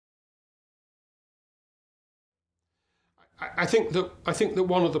I think that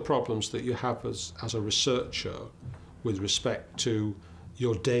one of the problems that you have as a researcher with respect to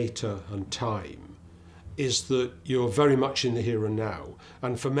your data and time is that you're very much in the here and now.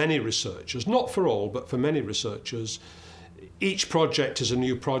 And for many researchers, not for all, but for many researchers, each project is a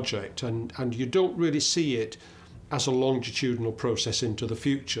new project, and you don't really see it as a longitudinal process into the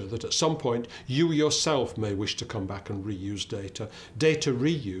future, that at some point you yourself may wish to come back and reuse data. Data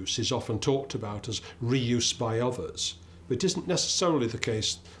reuse is often talked about as reuse by others. It isn't necessarily the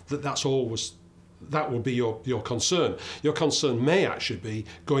case that that will be your concern. Your concern may actually be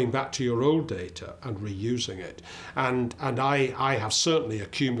going back to your old data and reusing it. And I have certainly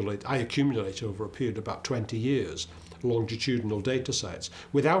accumulated over a period of about 20 years longitudinal data sets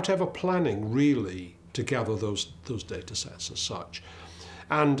without ever planning really to gather those data sets as such.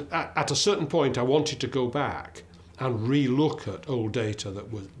 And at a certain point I wanted to go back and re-look at old data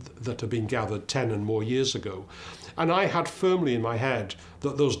that had been gathered 10 and more years ago. And I had firmly in my head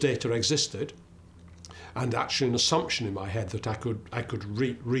that those data existed, and actually an assumption in my head that I could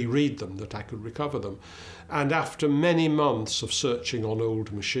reread them, that I could recover them. And after many months of searching on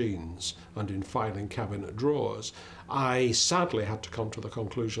old machines and in filing cabinet drawers, I sadly had to come to the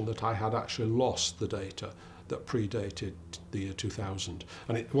conclusion that I had actually lost the data that predated the year 2000.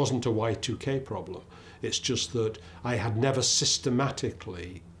 And it wasn't a Y2K problem. It's just that I had never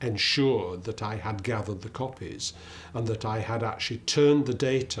systematically ensured that I had gathered the copies and that I had actually turned the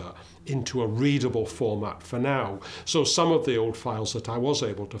data into a readable format for now. So some of the old files that I was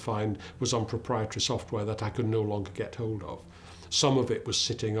able to find was on proprietary software that I could no longer get hold of. Some of it was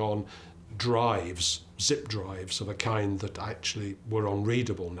sitting on drives, zip drives of a kind that actually were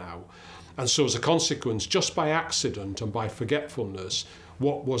unreadable now. And so as a consequence, just by accident and by forgetfulness,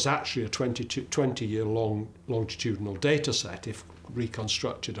 what was actually a 20-year long longitudinal data set, if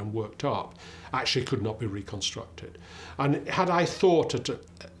reconstructed and worked up, actually could not be reconstructed. And had I thought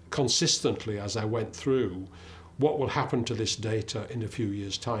consistently as I went through, what will happen to this data in a few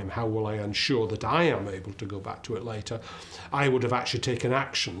years' time? How will I ensure that I am able to go back to it later? I would have actually taken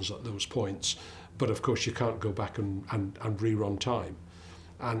actions at those points. But of course, you can't go back and rerun time.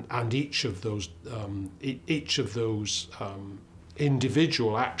 And each of those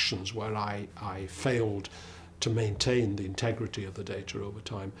individual actions where I failed to maintain the integrity of the data over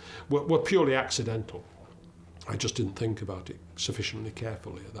time were purely accidental. I just didn't think about it sufficiently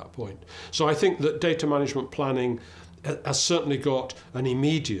carefully at that point. So I think that data management planning has certainly got an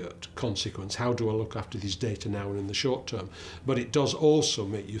immediate consequence. How do I look after these data now and in the short term? But it does also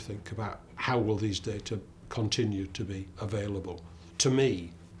make you think about how will these data continue to be available to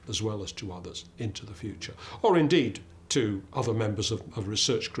me as well as to others into the future, or indeed to other members of a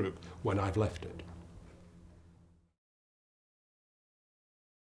research group when I've left it.